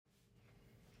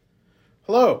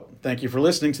Hello, thank you for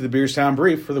listening to the Beerstown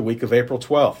Brief for the week of April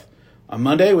 12th. On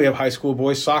Monday, we have high school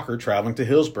boys soccer traveling to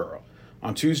Hillsboro.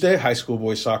 On Tuesday, high school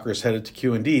boys soccer is headed to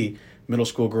Q&D. Middle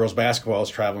school girls basketball is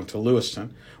traveling to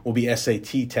Lewiston. Will be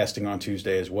SAT testing on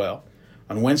Tuesday as well.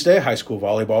 On Wednesday, high school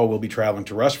volleyball will be traveling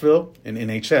to Rushville, and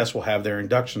NHS will have their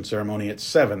induction ceremony at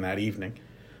 7 that evening.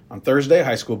 On Thursday,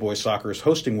 high school boys soccer is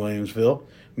hosting Williamsville.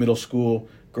 Middle school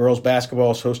girls basketball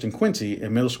is hosting Quincy,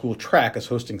 and middle school track is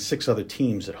hosting 6 other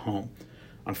teams at home.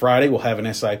 On Friday, we'll have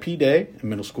an SIP day, and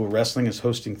middle school wrestling is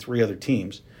hosting 3 other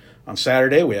teams. On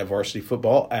Saturday, we have varsity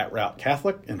football at Route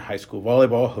Catholic and high school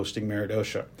volleyball hosting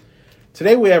Meridosha.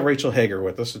 Today, we have Rachel Hager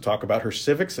with us to talk about her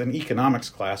civics and economics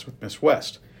class with Miss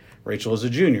West. Rachel is a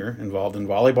junior involved in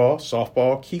volleyball,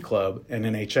 softball, Key Club, and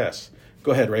NHS.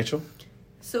 Go ahead, Rachel.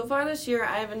 So far this year,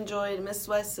 I have enjoyed Miss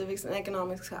West's civics and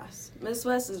economics class. Miss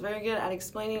West is very good at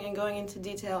explaining and going into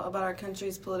detail about our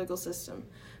country's political system.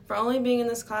 For only being in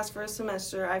this class for a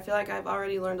semester, I feel like I've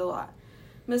already learned a lot.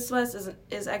 Miss West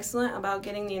is excellent about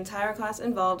getting the entire class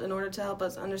involved in order to help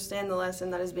us understand the lesson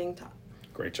that is being taught.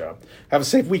 Great job. Have a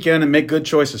safe weekend and make good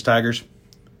choices, Tigers.